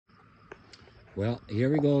Well, here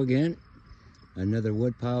we go again. Another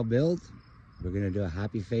wood pile build. We're going to do a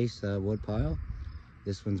happy face wood pile.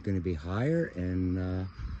 This one's going to be higher and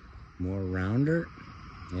more rounder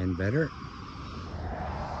and better.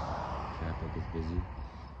 Traffic is busy.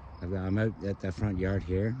 I'm out at the front yard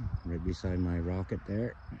here, right beside my rocket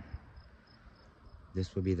there.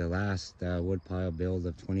 This will be the last wood pile build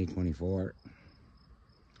of 2024.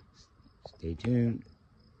 Stay tuned.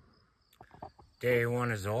 Day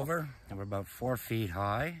one is over, and we're about 4 feet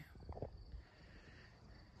high.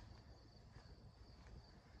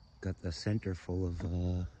 Got the center full of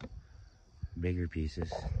bigger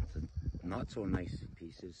pieces, not so nice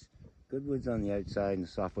pieces. Good wood's on the outside and the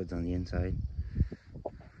soft wood's on the inside.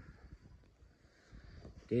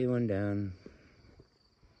 Day one down.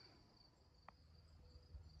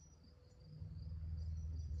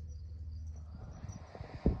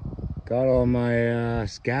 Got all my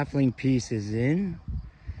scaffolding pieces in,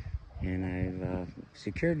 and I've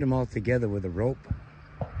secured them all together with a rope.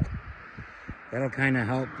 That'll kind of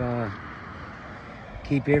help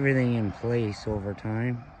keep everything in place over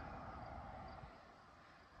time.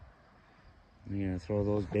 I'm gonna throw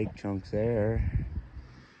those big chunks there,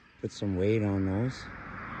 put some weight on those,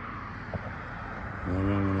 and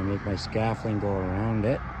then I'm gonna make my scaffolding go around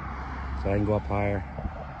it so I can go up higher.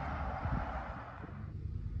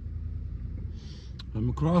 I'm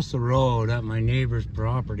across the road at my neighbor's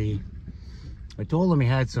property. I told him he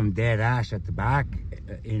had some dead ash at the back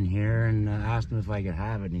in here, and asked him if I could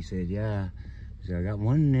have it, and he said yeah. He said I got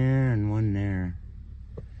one there and one there.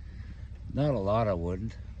 Not a lot of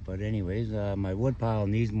wood, but anyways, my wood pile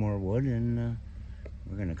needs more wood, and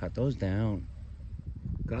we're gonna cut those down.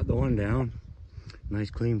 Got the one down. Nice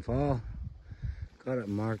clean fall. Got it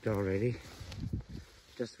marked already,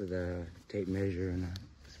 just with a tape measure and a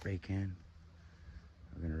spray can.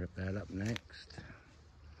 I'm gonna rip that up next.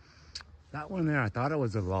 That one there, I thought it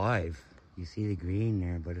was alive. You see the green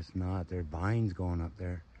there, but it's not. There are vines going up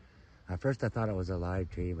there. At first I thought it was a live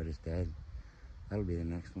tree, but it's dead. That'll be the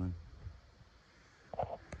next one.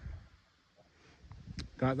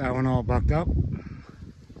 Got that one all bucked up.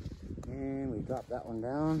 And we dropped that one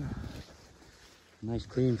down. Nice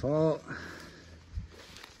clean fall.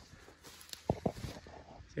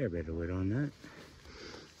 Fair bit of wood on that.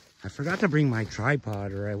 I forgot to bring my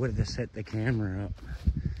tripod, or I would have just set the camera up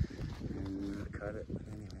and cut it. But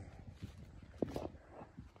anyway,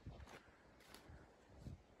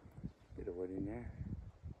 bit of wood in there.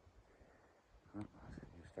 Oh,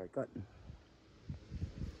 you start cutting.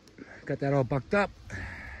 Got that all bucked up.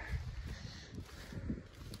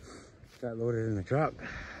 Got loaded in the truck.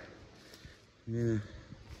 And then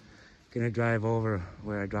gonna drive over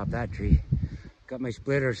where I dropped that tree. Got my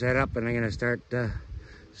splitter set up, and I'm gonna start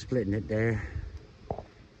splitting it there.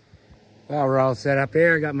 Well, we're all set up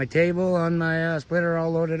here. Got my table on my splitter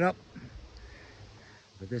all loaded up.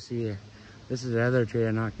 But this is the other tree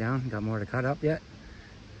I knocked down. Got more to cut up yet.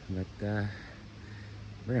 But we're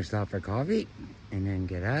gonna stop for coffee and then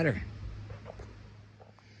get at her.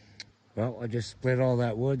 Well, I just split all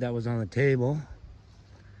that wood that was on the table.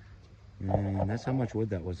 And that's how much wood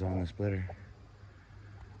that was on the splitter.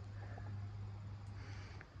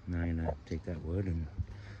 Now I'm gonna take that wood and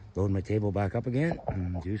load my table back up again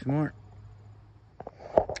and do some more.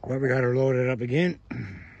 Well, we got her loaded up again.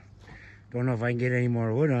 Don't know if I can get any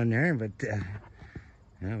more wood on there, but yeah,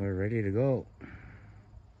 we're ready to go.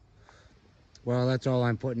 Well, that's all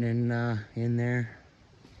I'm putting in there.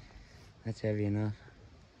 That's heavy enough.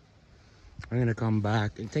 I'm gonna come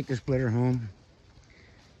back and take the splitter home,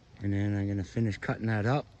 and then I'm gonna finish cutting that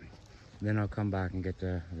up. Then I'll come back and get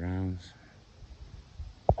the rounds.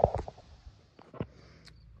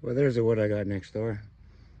 Well, there's the wood I got next door.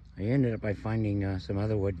 I ended up by finding some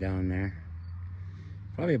other wood down there.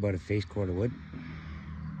 Probably about a face cord of wood.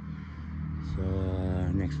 So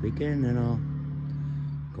next weekend, then I'll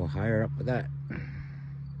go higher up with that.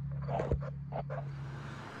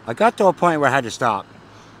 I got to a point where I had to stop.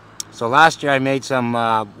 So last year I made some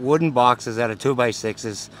wooden boxes out of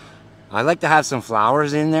 2x6s. I like to have some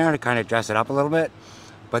flowers in there to kind of dress it up a little bit.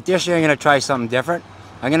 But this year I'm gonna try something different.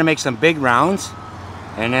 I'm gonna make some big rounds,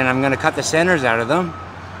 and then I'm gonna cut the centers out of them,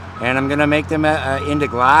 and I'm gonna make them into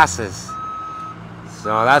glasses.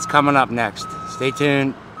 So that's coming up next. Stay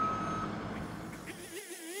tuned.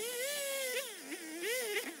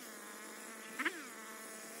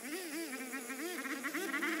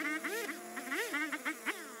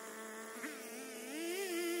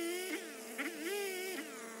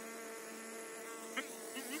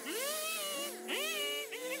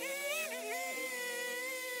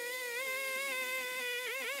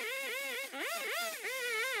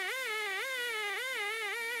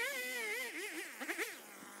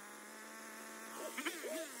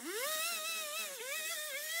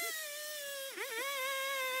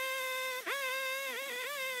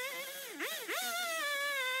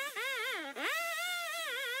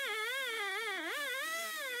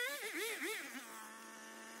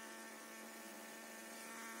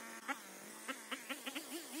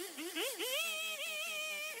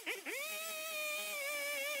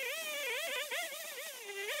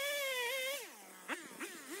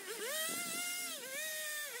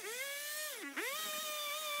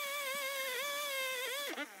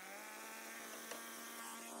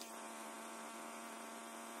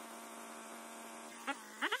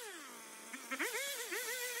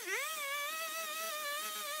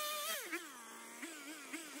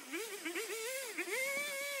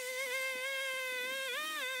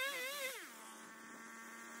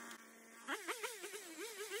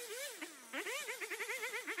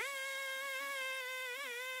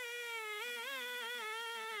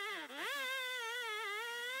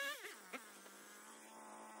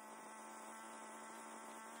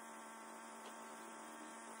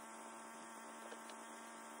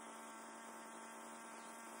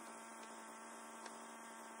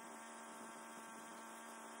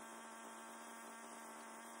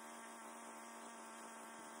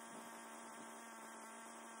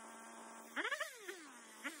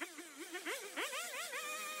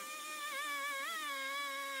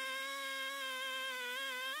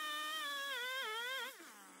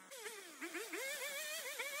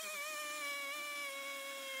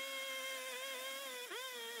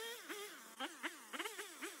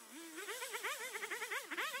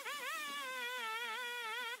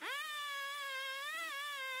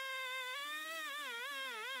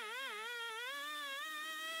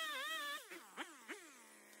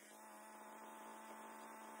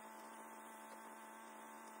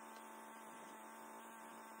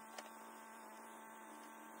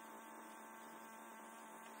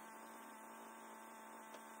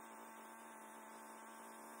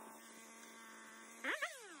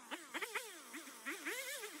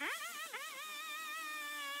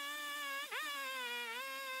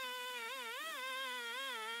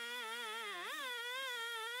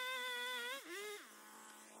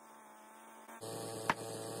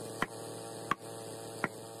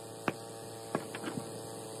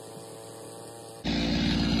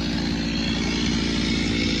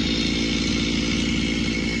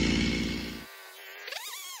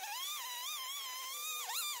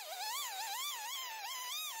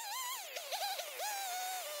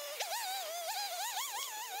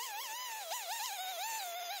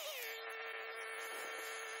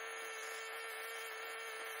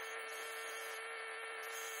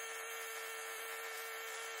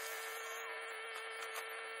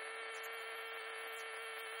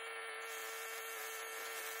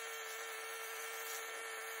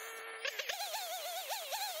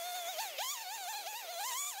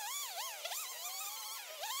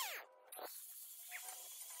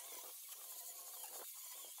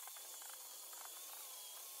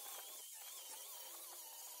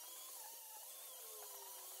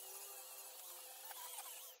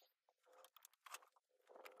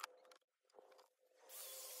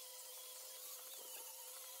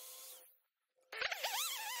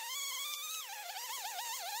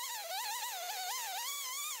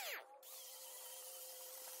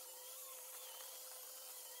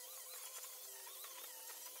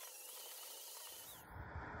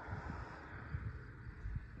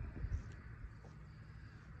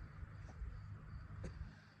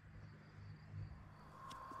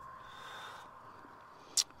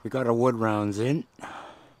 We got our wood rounds in.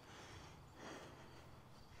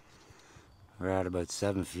 We're at about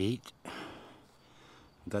 7 feet.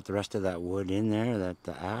 We got the rest of that wood in there,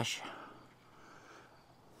 the ash.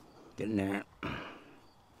 Getting there.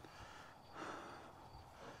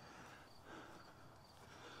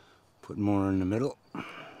 Put more in the middle.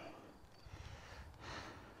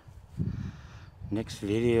 Next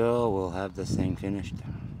video we'll have this thing finished.